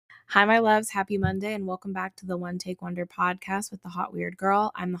Hi, my loves. Happy Monday, and welcome back to the One Take Wonder podcast with the Hot Weird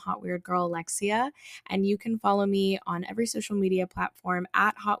Girl. I'm the Hot Weird Girl, Alexia, and you can follow me on every social media platform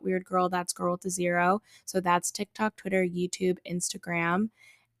at Hot Weird Girl. That's girl with a zero. So that's TikTok, Twitter, YouTube, Instagram.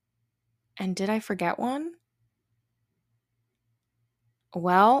 And did I forget one?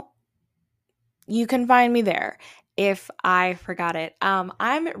 Well, you can find me there if I forgot it.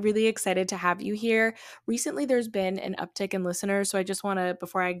 I'm really excited to have you here. Recently, there's been an uptick in listeners, so I just want to,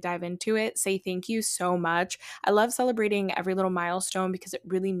 before I dive into it, say thank you so much. I love celebrating every little milestone because it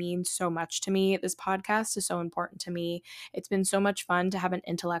really means so much to me. This podcast is so important to me. It's been so much fun to have an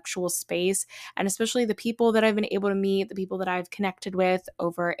intellectual space, and especially the people that I've been able to meet, the people that I've connected with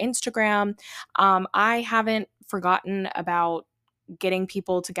over Instagram. I haven't forgotten about getting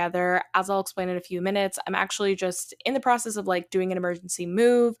people together. As I'll explain in a few minutes, I'm actually just in the process of doing an emergency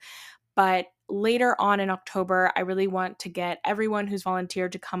move. But later on in October, I really want to get everyone who's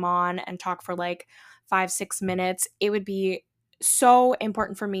volunteered to come on and talk for 5-6 minutes. It would be so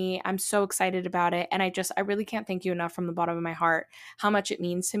important for me. I'm so excited about it. And I really can't thank you enough from the bottom of my heart how much it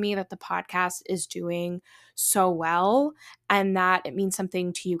means to me that the podcast is doing so well and that it means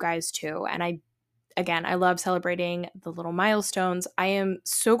something to you guys too. And I love celebrating the little milestones. I am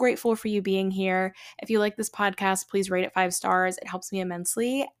so grateful for you being here. If you like this podcast, please rate it 5 stars. It helps me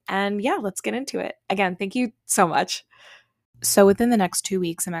immensely. And yeah, let's get into it. Again, thank you so much. So within the next 2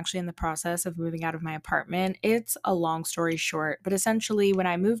 weeks, I'm actually in the process of moving out of my apartment. It's a long story short, but essentially when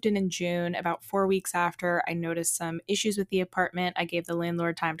I moved in June, about 4 weeks after, I noticed some issues with the apartment. I gave the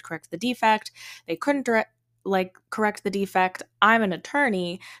landlord time to correct the defect. They couldn't correct the defect. I'm an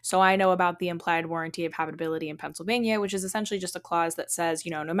attorney, so I know about the implied warranty of habitability in Pennsylvania, which is essentially just a clause that says,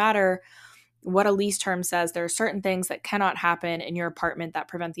 no matter what a lease term says, there are certain things that cannot happen in your apartment that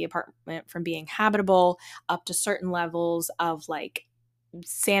prevent the apartment from being habitable up to certain levels of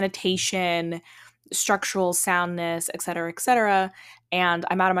sanitation, structural soundness, et cetera, et cetera. And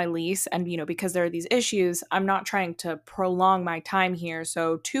I'm out of my lease. And, because there are these issues, I'm not trying to prolong my time here.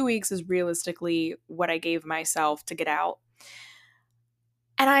 So 2 weeks is realistically what I gave myself to get out.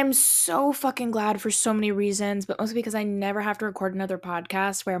 And I'm so fucking glad for so many reasons, but mostly because I never have to record another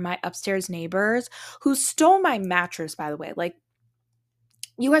podcast where my upstairs neighbors, who stole my mattress, by the way,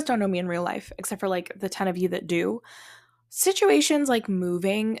 you guys don't know me in real life, except for the 10 of you that do. Situations like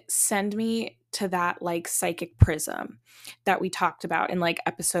moving send me to that psychic prism that we talked about in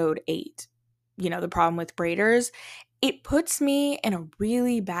episode 8, the problem with braiders. It puts me in a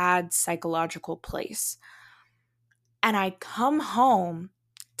really bad psychological place. And I come home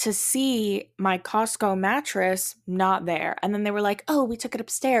to see my Costco mattress not there. And then they were like, oh, we took it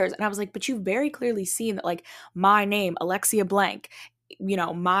upstairs. And I was like, but you've very clearly seen that my name, Alexia Blank,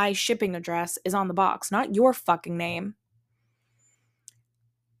 my shipping address is on the box, not your fucking name.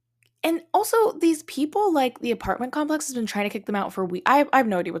 And also, these people, the apartment complex has been trying to kick them out for weeks. I have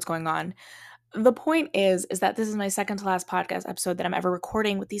no idea what's going on. The point is that this is my second to last podcast episode that I'm ever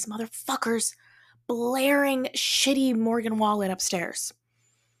recording with these motherfuckers blaring shitty Morgan Wallen upstairs.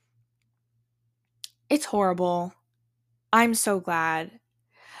 It's horrible. I'm so glad.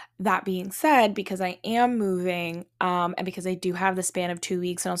 That being said, because I am moving, and because I do have the span of 2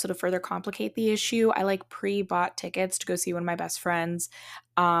 weeks, and also to further complicate the issue, I pre-bought tickets to go see one of my best friends,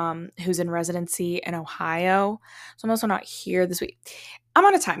 who's in residency in Ohio. So I'm also not here this week. I'm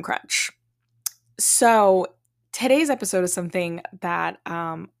on a time crunch. So today's episode is something that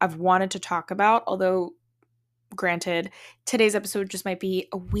I've wanted to talk about, although granted, today's episode just might be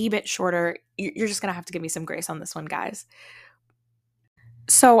a wee bit shorter. You're just going to have to give me some grace on this one, guys.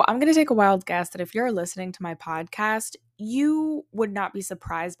 So I'm going to take a wild guess that if you're listening to my podcast, you would not be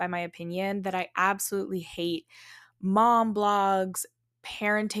surprised by my opinion that I absolutely hate mom blogs,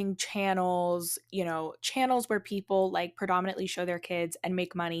 parenting channels, channels where people predominantly show their kids and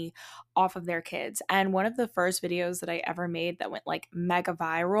make money off of their kids. And one of the first videos that I ever made that went mega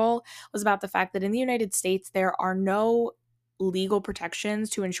viral was about the fact that in the United States, there are no legal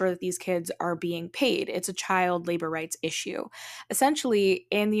protections to ensure that these kids are being paid. It's a child labor rights issue. Essentially,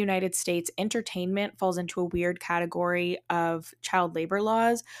 in the United States, entertainment falls into a weird category of child labor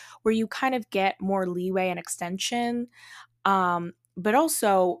laws where you kind of get more leeway and extension, but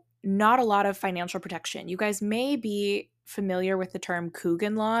also not a lot of financial protection. You guys may be familiar with the term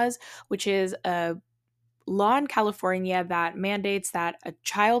Coogan laws, which is a law in California that mandates that a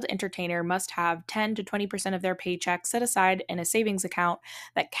child entertainer must have 10 to 20% of their paycheck set aside in a savings account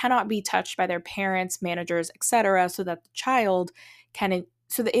that cannot be touched by their parents, managers, etc., so that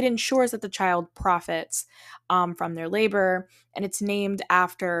it ensures that the child profits from their labor. And it's named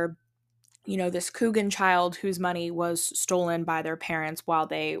after this Coogan child whose money was stolen by their parents while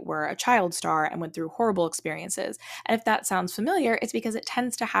they were a child star and went through horrible experiences. And if that sounds familiar, it's because it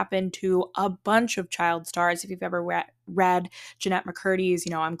tends to happen to a bunch of child stars. If you've ever read Jeanette McCurdy's,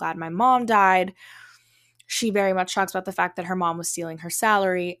 I'm Glad My Mom Died, she very much talks about the fact that her mom was stealing her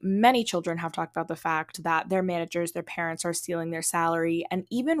salary. Many children have talked about the fact that their managers, their parents are stealing their salary. And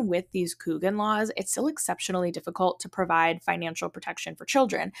even with these Coogan laws, it's still exceptionally difficult to provide financial protection for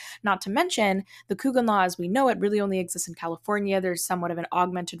children. Not to mention, the Coogan law, as we know it, really only exists in California. There's somewhat of an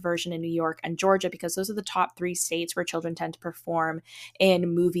augmented version in New York and Georgia because those are the top 3 states where children tend to perform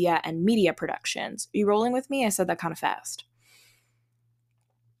in movie and media productions. Are you rolling with me? I said that kind of fast.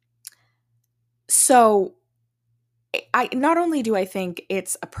 So I not only do I think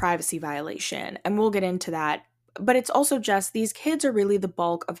it's a privacy violation, and we'll get into that, but it's also just these kids are really the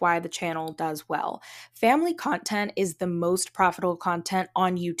bulk of why the channel does well. Family content is the most profitable content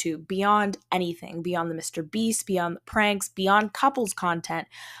on YouTube, beyond anything, beyond the Mr. Beast, beyond the pranks, beyond couples content.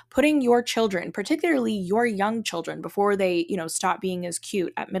 Putting your children, particularly your young children, before they, stop being as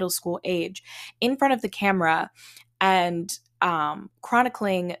cute at middle school age, in front of the camera and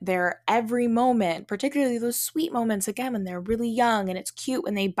chronicling their every moment, particularly those sweet moments, again, when they're really young, and it's cute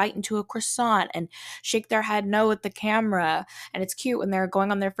when they bite into a croissant and shake their head no at the camera, and it's cute when they're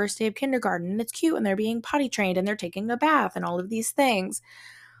going on their first day of kindergarten, and it's cute when they're being potty trained and they're taking a bath and all of these things.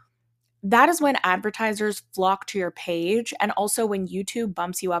 That is when advertisers flock to your page, and also when YouTube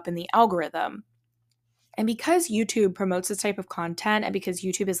bumps you up in the algorithm. And because YouTube promotes this type of content, and because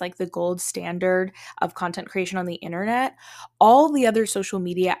YouTube is like the gold standard of content creation on the internet, all the other social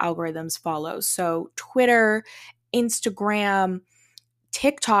media algorithms follow. So Twitter, Instagram,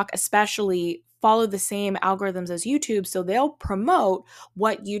 TikTok especially follow the same algorithms as YouTube, so they'll promote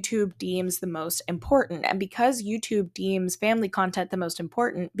what YouTube deems the most important. And because YouTube deems family content the most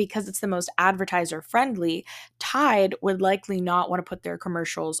important, because it's the most advertiser friendly, Tide would likely not want to put their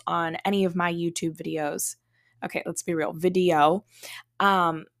commercials on any of my YouTube videos. Okay, let's be real. Videos,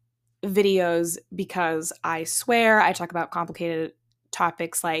 because I swear I talk about complicated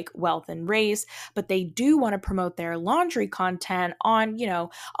topics like wealth and race, but they do want to promote their laundry content on,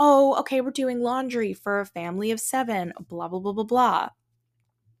 oh, okay, we're doing laundry for a family of 7, blah, blah, blah, blah, blah.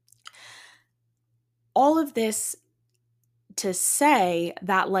 All of this to say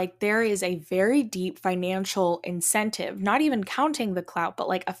that, like, there is a very deep financial incentive, not even counting the clout, but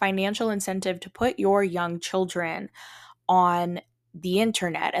like a financial incentive to put your young children on the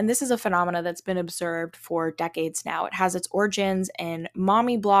internet. And this is a phenomena that's been observed for decades now. It has its origins in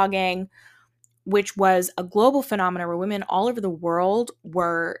mommy blogging, which was a global phenomenon where women all over the world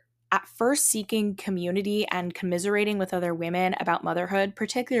were at first seeking community and commiserating with other women about motherhood,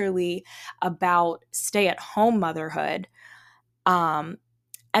 particularly about stay-at-home motherhood. And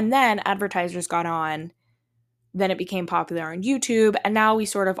then advertisers got on, then it became popular on YouTube, and now we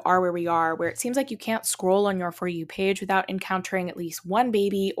sort of are where we are, where it seems like you can't scroll on your For You page without encountering at least one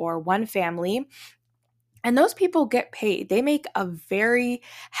baby or one family. And those people get paid. They make a very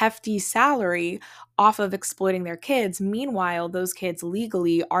hefty salary off of exploiting their kids. Meanwhile, those kids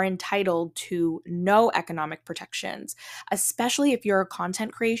legally are entitled to no economic protections, especially if you're a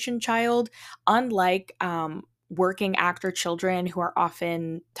content creation child, unlike working actor children who are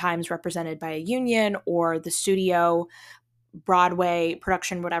oftentimes represented by a union, or the studio, Broadway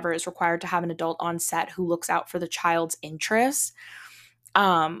production, whatever, is required to have an adult on set who looks out for the child's interests.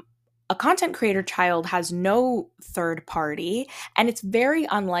 A content creator child has no third party, and it's very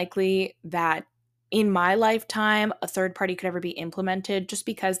unlikely that in my lifetime a third party could ever be implemented, just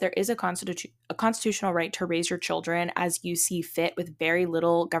because there is a constitutional right to raise your children as you see fit with very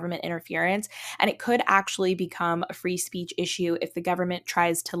little government interference. And it could actually become a free speech issue if the government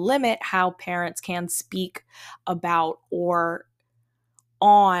tries to limit how parents can speak about or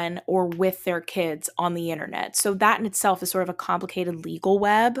on or with their kids on the internet. So that in itself is sort of a complicated legal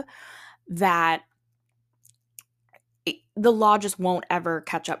web that the law just won't ever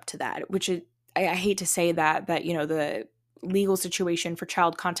catch up to that, which is, I hate to say that the legal situation for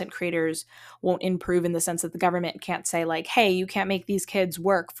child content creators won't improve, in the sense that the government can't say, like, hey, you can't make these kids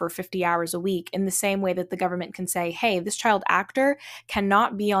work for 50 hours a week, in the same way that the government can say, hey, this child actor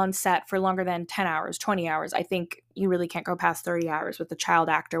cannot be on set for longer than 10 hours, 20 hours. I think you really can't go past 30 hours with the child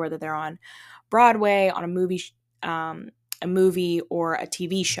actor, whether they're on Broadway, on a movie or a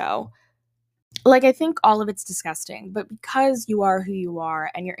TV show. Like, I think all of it's disgusting, but because you are who you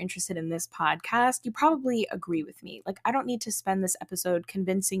are and you're interested in this podcast, you probably agree with me. Like, I don't need to spend this episode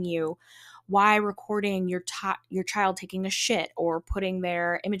convincing you Why recording your child taking a shit or putting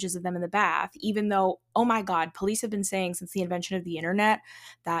their images of them in the bath, even though, oh my God, police have been saying since the invention of the internet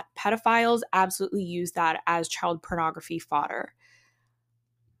that pedophiles absolutely use that as child pornography fodder.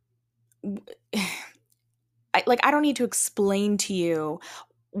 I don't need to explain to you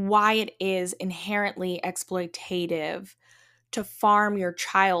why it is inherently exploitative to farm your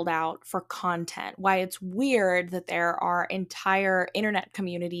child out for content, why it's weird that there are entire internet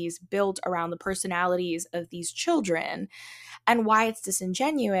communities built around the personalities of these children, and why it's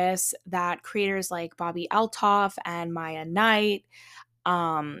disingenuous that creators like Bobbi Althoff and Maya Knight,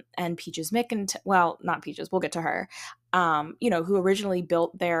 and Peaches McIntyre, well, not Peaches, we'll get to her, who originally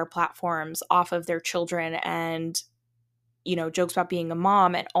built their platforms off of their children and jokes about being a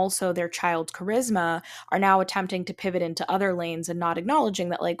mom and also their child's charisma, are now attempting to pivot into other lanes and not acknowledging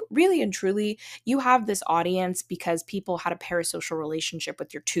that, like, really and truly, you have this audience because people had a parasocial relationship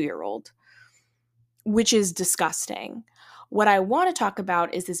with your 2-year-old, which is disgusting. What I want to talk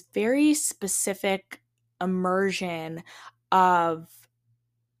about is this very specific immersion of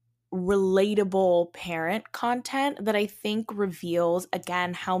relatable parent content that I think reveals,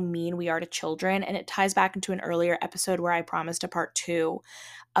 again, how mean we are to children. And it ties back into an earlier episode where I promised a part 2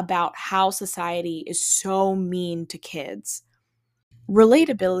 about how society is so mean to kids.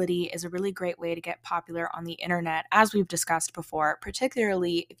 Relatability is a really great way to get popular on the internet, as we've discussed before,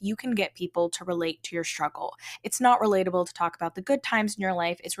 particularly if you can get people to relate to your struggle. It's not relatable to talk about the good times in your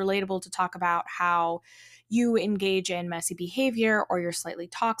life. It's relatable to talk about how you engage in messy behavior or you're slightly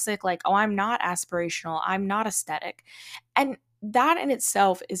toxic, like, oh, I'm not aspirational, I'm not aesthetic. And that in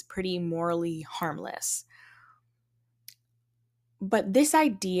itself is pretty morally harmless. But this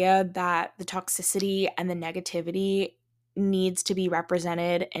idea that the toxicity and the negativity needs to be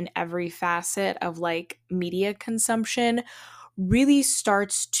represented in every facet of like media consumption really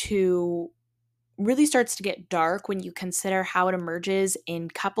starts to get dark when you consider how it emerges in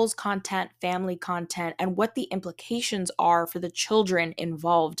couples content, family content, and what the implications are for the children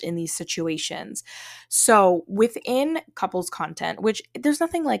involved in these situations. So within couples content, which there's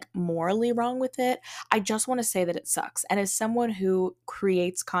nothing like morally wrong with it, I just want to say that it sucks. And as someone who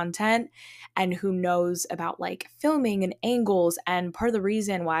creates content and who knows about like filming and angles, and part of the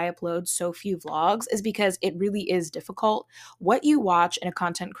reason why I upload so few vlogs is because it really is difficult. What you watch in a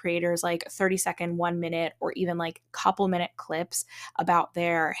content creator's like 30-second, 1 minute, or even like couple minute clips about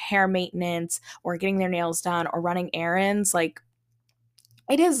their hair maintenance or getting their nails done or running errands, like,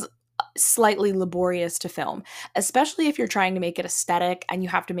 it is slightly laborious to film, especially if you're trying to make it aesthetic and you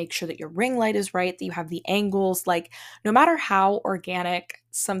have to make sure that your ring light is right, that you have the angles. Like, no matter how organic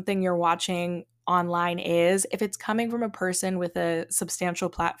something you're watching online is, if it's coming from a person with a substantial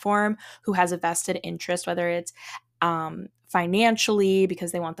platform who has a vested interest, whether it's financially,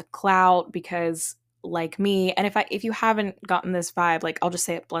 because they want the clout, because like me, and if you haven't gotten this vibe, like, I'll just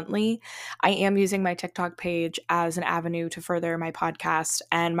say it bluntly, I am using my TikTok page as an avenue to further my podcast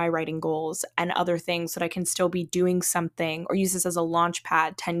and my writing goals and other things so that I can still be doing something or use this as a launch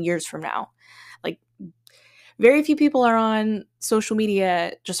pad 10 years from now. Like, very few people are on social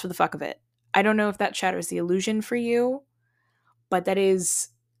media just for the fuck of it. I don't know if that shatters the illusion for you, but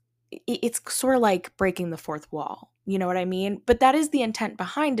it's sort of like breaking the fourth wall. You know what I mean? But that is the intent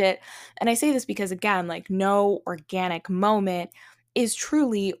behind it. And I say this because, again, like, no organic moment is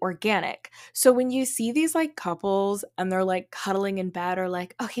truly organic. So when you see these like couples and they're like cuddling in bed, or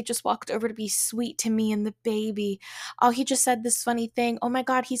like, oh, he just walked over to be sweet to me and the baby. Oh, he just said this funny thing. Oh my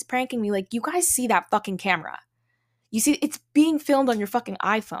God, he's pranking me. Like, you guys see that fucking camera. You see, it's being filmed on your fucking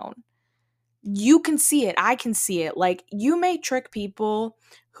iPhone. You can see it. I can see it. Like, you may trick people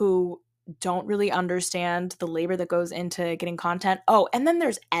who don't really understand the labor that goes into getting content. Oh, and then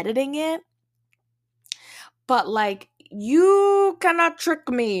there's editing it. But like, you cannot trick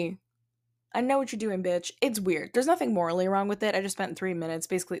me. I know what you're doing, bitch. It's weird. There's nothing morally wrong with it. I just spent 3 minutes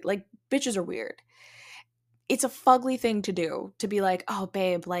basically, like, bitches are weird. It's a fugly thing to do, to be like, oh,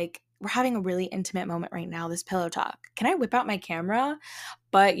 babe, like, we're having a really intimate moment right now, this pillow talk. Can I whip out my camera?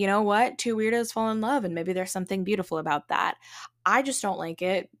 But you know what? Two weirdos fall in love, and maybe there's something beautiful about that. I just don't like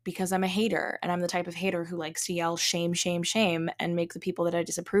it because I'm a hater, and I'm the type of hater who likes to yell shame, shame, shame, and make the people that I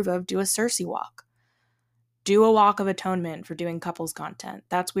disapprove of do a Cersei walk. Do a walk of atonement for doing couples content.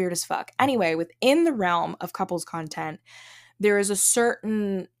 That's weird as fuck. Anyway, within the realm of couples content, there is a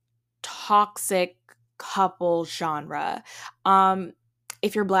certain toxic couple genre.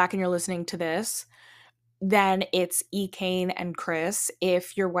 If you're Black and you're listening to this, Then it's E. Kane and Chris.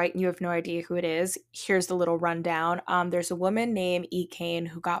 If you're white and you have no idea who it is, here's the little rundown. There's a woman named E. Kane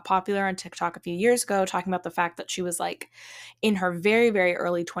who got popular on TikTok a few years ago, talking about the fact that she was like in her very, very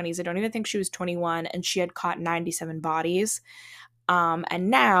early 20s. I don't even think she was 21, and she had caught 97 bodies. And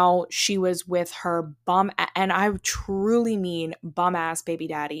now she was with her and I truly mean bum ass baby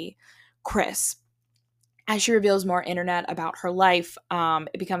daddy, Chris. As she reveals more internet about her life,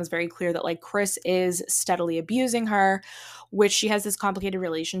 it becomes very clear that like Chris is steadily abusing her, which she has this complicated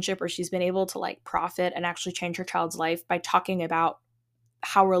relationship where she's been able to like profit and actually change her child's life by talking about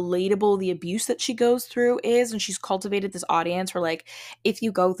how relatable the abuse that she goes through is. And she's cultivated this audience where like if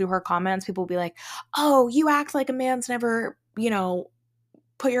you go through her comments, people will be like, oh, you act like a man's never,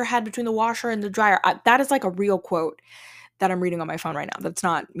 put your head between the washer and the dryer. That is like a real quote that I'm reading on my phone right now. That's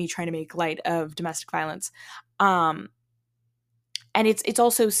not me trying to make light of domestic violence. And it's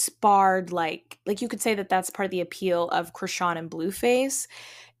also sparred like you could say that that's part of the appeal of Krishan and Blueface,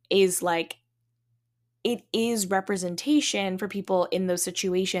 is like it is representation for people in those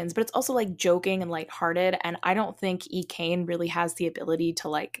situations, but it's also like joking and lighthearted. And I don't think E. Kane really has the ability to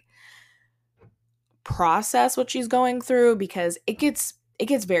like process what she's going through, because it gets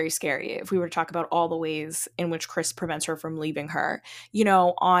very scary if we were to talk about all the ways in which Chris prevents her from leaving her.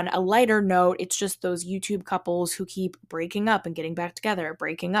 On a lighter note, it's just those YouTube couples who keep breaking up and getting back together,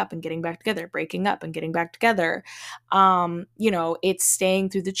 breaking up and getting back together, breaking up and getting back together. It's staying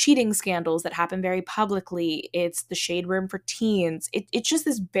through the cheating scandals that happen very publicly. It's the shade room for teens. It's just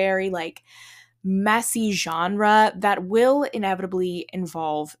this very like messy genre that will inevitably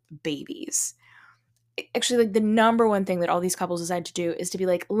involve babies. Actually, like the number one thing that all these couples decide to do is to be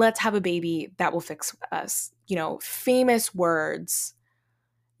like, let's have a baby that will fix us. Famous words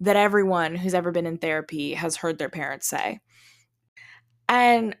that everyone who's ever been in therapy has heard their parents say.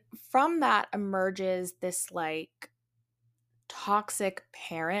 And from that emerges this like toxic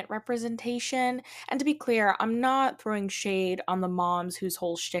parent representation. And to be clear, I'm not throwing shade on the moms whose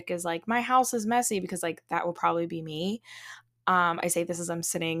whole shtick is like, my house is messy, because like that will probably be me. I say this as I'm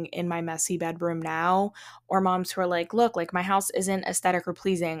sitting in my messy bedroom now, or moms who are like, look, like my house isn't aesthetic or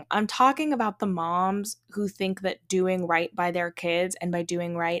pleasing. I'm talking about the moms who think that doing right by their kids, and by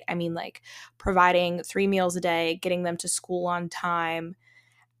doing right, I mean like providing 3 meals a day, getting them to school on time,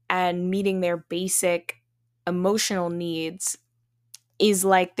 and meeting their basic emotional needs is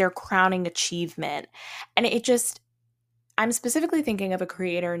like their crowning achievement. And I'm specifically thinking of a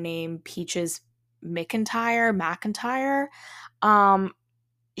creator named Peaches McIntyre.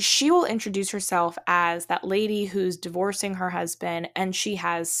 She will introduce herself as that lady who's divorcing her husband, and she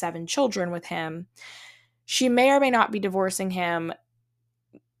has 7 children with him. She may or may not be divorcing him.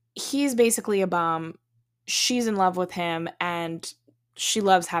 He's basically a bum. She's in love with him, and she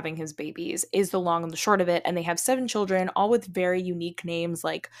loves having his babies, is the long and the short of it. And they have 7 children, all with very unique names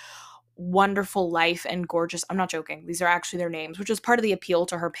like Wonderful Life and Gorgeous. I'm not joking. These are actually their names, which is part of the appeal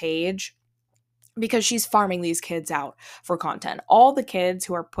to her page, because she's farming these kids out for content. All the kids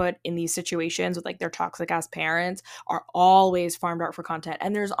who are put in these situations with like their toxic ass parents are always farmed out for content.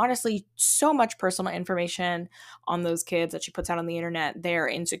 And there's honestly so much personal information on those kids that she puts out on the internet. Their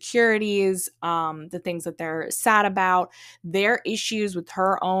insecurities, the things that they're sad about, their issues with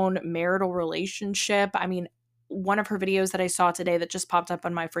her own marital relationship. I mean, one of her videos that I saw today that just popped up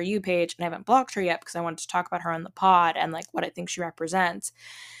on my For You page, and I haven't blocked her yet because I wanted to talk about her on the pod and like what I think she represents,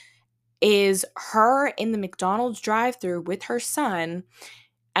 is her in the McDonald's drive-thru with her son,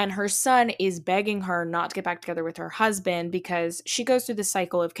 and her son is begging her not to get back together with her husband because she goes through the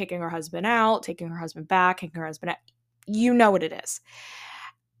cycle of kicking her husband out, taking her husband back, kicking her husband out. You know what it is.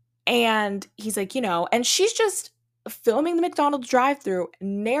 And he's like, and she's just filming the McDonald's drive-thru,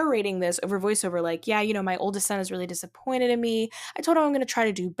 narrating this over voiceover, like, yeah, my oldest son is really disappointed in me. I told him I'm going to try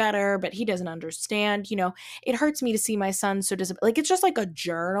to do better, but he doesn't understand. It hurts me to see my son so disappointed. Like, it's just like a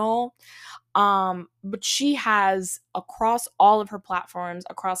journal. But she has, across all of her platforms,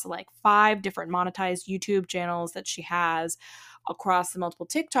 across like 5 different monetized YouTube channels that she has, across the multiple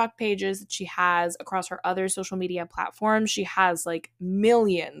TikTok pages that she has, across her other social media platforms, she has like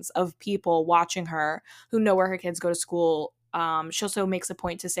millions of people watching her who know where her kids go to school. She also makes a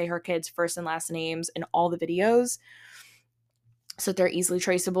point to say her kids' first and last names in all the videos, so they're easily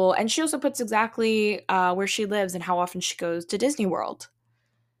traceable. And she also puts exactly where she lives and how often she goes to Disney World.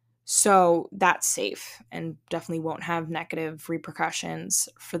 So that's safe and definitely won't have negative repercussions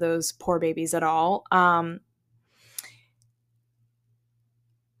for those poor babies at all.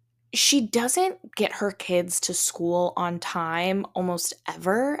 she doesn't get her kids to school on time almost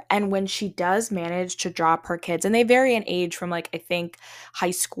ever. And when she does manage to drop her kids, and they vary in age from like, I think,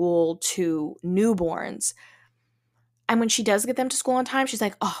 high school to newborns. And when she does get them to school on time, she's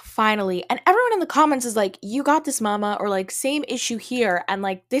like, oh, finally. And everyone in the comments is like, you got this, mama, or like, same issue here. And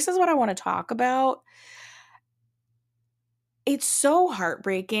like, this is what I want to talk about. It's so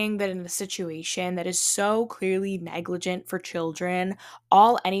heartbreaking that in a situation that is so clearly negligent for children,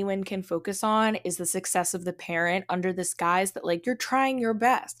 all anyone can focus on is the success of the parent under this guise that, like, you're trying your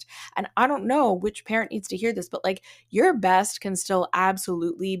best. And I don't know which parent needs to hear this, but like, your best can still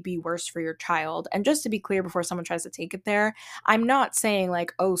absolutely be worse for your child. And just to be clear before someone tries to take it there, I'm not saying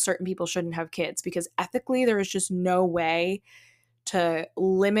like, oh, certain people shouldn't have kids, because ethically, there is just no way to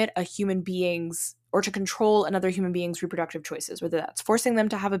limit a human being's or to control another human being's reproductive choices, whether that's forcing them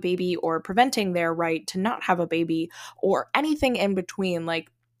to have a baby or preventing their right to not have a baby or anything in between. Like,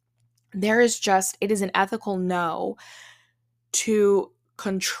 there is just, it is an ethical no to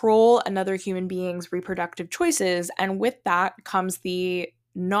control another human being's reproductive choices. And with that comes the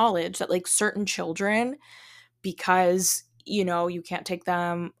knowledge that, like, certain children, because, you know, you can't take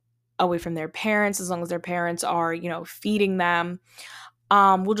them away from their parents as long as their parents are, you know, feeding them,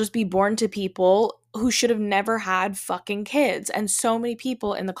 will just be born to people who should have never had fucking kids. And so many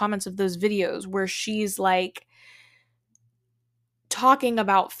people in the comments of those videos where she's like talking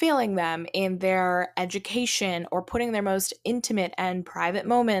about failing them in their education or putting their most intimate and private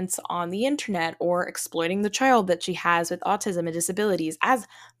moments on the internet or exploiting the child that she has with autism and disabilities, as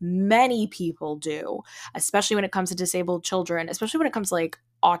many people do, especially when it comes to disabled children, especially when it comes to like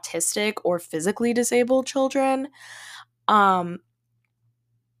autistic or physically disabled children. um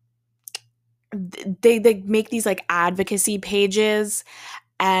they make these like advocacy pages,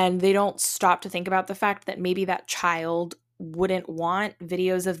 and they don't stop to think about the fact that maybe that child wouldn't want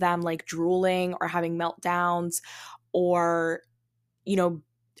videos of them like drooling or having meltdowns, or, you know,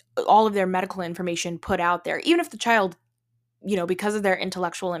 all of their medical information put out there, even if the child, you know, because of their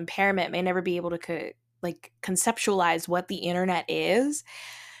intellectual impairment, may never be able to like conceptualize what the internet is.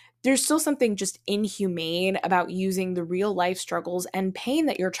 There's still something just inhumane about using the real life struggles and pain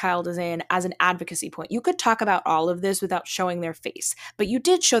that your child is in as an advocacy point. You could talk about all of this without showing their face, but you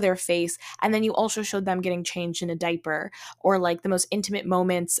did show their face, and then you also showed them getting changed in a diaper, or like the most intimate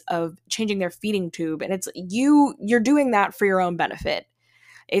moments of changing their feeding tube. And it's you're doing that for your own benefit.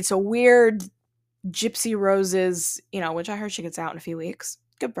 It's a weird Gypsy Rose's, you know, which I heard she gets out in a few weeks.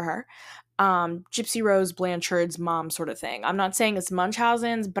 Good for her. Gypsy Rose Blanchard's mom sort of thing. I'm not saying it's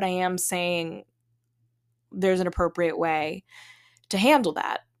Munchausen's, but I am saying there's an appropriate way to handle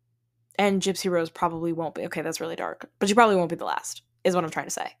that. And Gypsy Rose probably won't be. Okay, that's really dark. But she probably won't be the last, is what I'm trying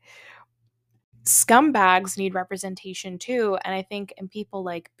to say. Scumbags need representation too. And I think in people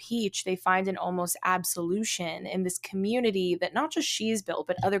like Peach, they find an almost absolution in this community that not just she's built,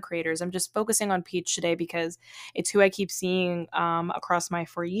 but other creators. I'm just focusing on Peach today because it's who I keep seeing across my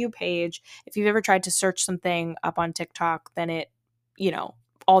For You page. If you've ever tried to search something up on TikTok, then it, you know,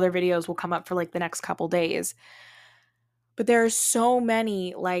 all their videos will come up for like the next couple days. But there are so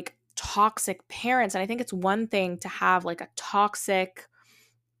many like toxic parents. And I think it's one thing to have like a toxic,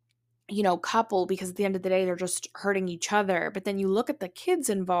 you know, couple, because at the end of the day, they're just hurting each other. But then you look at the kids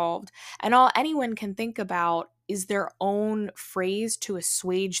involved, and all anyone can think about is their own phrase to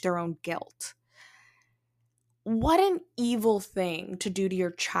assuage their own guilt. What an evil thing to do to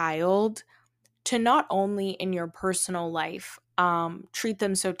your child, to not only in your personal life treat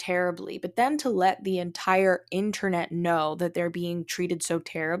them so terribly, but then to let the entire internet know that they're being treated so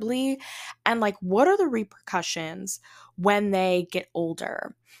terribly. And like, what are the repercussions when they get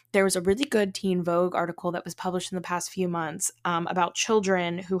older? There was a really good Teen Vogue article that was published in the past few months about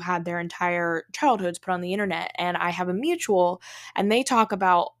children who had their entire childhoods put on the internet. And I have a mutual, and they talk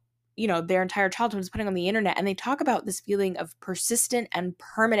about, you know, their entire childhood was putting on the internet, and they talk about this feeling of persistent and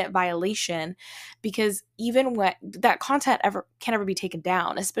permanent violation, because even when that content ever can ever be taken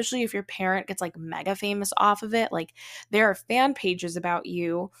down, especially if your parent gets like mega famous off of it, like there are fan pages about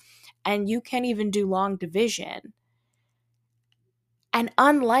you and you can't even do long division. And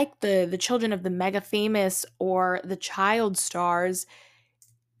unlike the children of the mega famous or the child stars,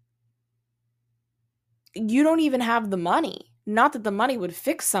 you don't even have the money. Not that the money would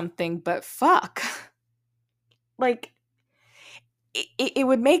fix something, but fuck. Like, it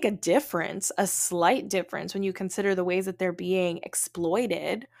would make a difference, a slight difference, when you consider the ways that they're being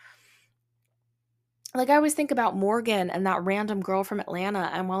exploited. Like, I always think about Morgan and that random girl from Atlanta,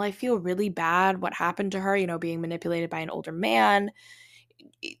 and while I feel really bad what happened to her, you know, being manipulated by an older man,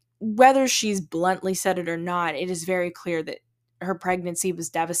 whether she's bluntly said it or not, it is very clear that her pregnancy was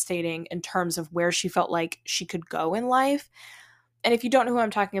devastating in terms of where she felt like she could go in life. And if you don't know who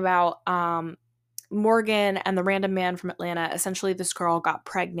I'm talking about, Morgan and the random man from Atlanta, essentially this girl got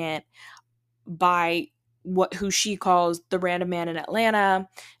pregnant by who she calls the random man in Atlanta,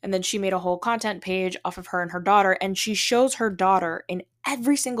 and then she made a whole content page off of her and her daughter, and she shows her daughter in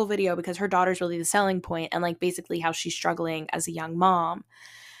every single video because her daughter's really the selling point, and like basically how she's struggling as a young mom.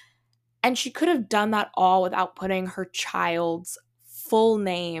 And she could have done that all without putting her child's full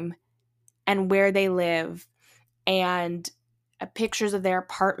name and where they live and pictures of their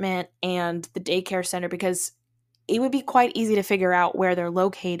apartment and the daycare center, because it would be quite easy to figure out where they're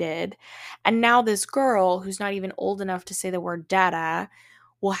located. And now this girl, who's not even old enough to say the word dada,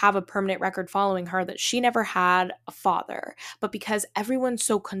 will have a permanent record following her that she never had a father. But because everyone's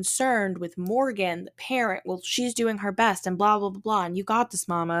so concerned with Morgan, the parent, well, she's doing her best and blah, blah, blah, blah, and you got this,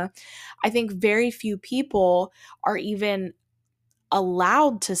 mama, I think very few people are even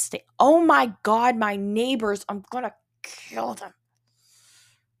allowed to stay. Oh my God, my neighbors, I'm gonna kill them.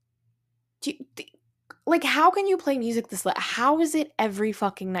 Like, how can you play music this late? How is it every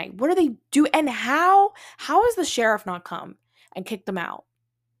fucking night? What do they do? And how has the sheriff not come and kicked them out?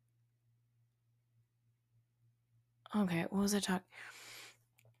 Okay, what was I talking?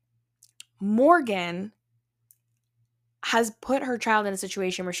 Morgan has put her child in a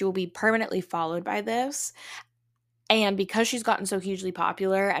situation where she will be permanently followed by this. And because she's gotten so hugely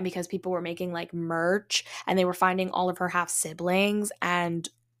popular and because people were making like merch and they were finding all of her half siblings and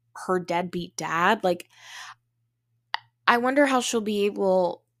her deadbeat dad, like, I wonder how she'll be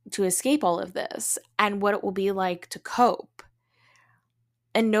able to escape all of this and what it will be like to cope.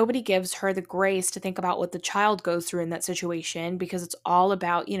 And nobody gives her the grace to think about what the child goes through in that situation, because it's all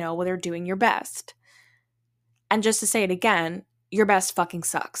about, well, they're doing your best. And just to say it again, your best fucking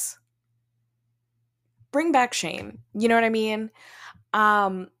sucks. Bring back shame. You know what I mean?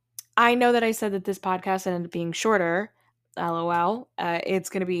 I know that I said that this podcast ended up being shorter. LOL. It's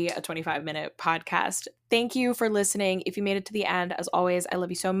going to be a 25-minute podcast. Thank you for listening. If you made it to the end, as always, I love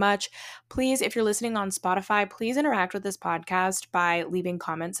you so much. Please, if you're listening on Spotify, please interact with this podcast by leaving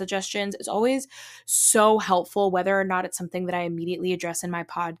comment suggestions. It's always so helpful, whether or not it's something that I immediately address in my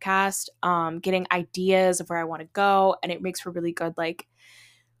podcast, getting ideas of where I want to go. And it makes for really good,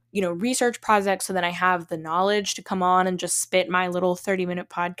 research projects, so that I have the knowledge to come on and just spit my little 30-minute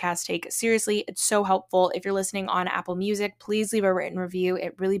podcast take. Seriously, it's so helpful. If you're listening on Apple Music, please leave a written review.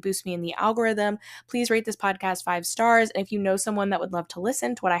 It really boosts me in the algorithm. Please rate this podcast 5 stars. And if you know someone that would love to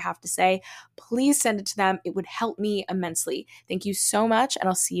listen to what I have to say, please send it to them. It would help me immensely. Thank you so much, and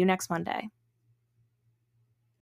I'll see you next Monday.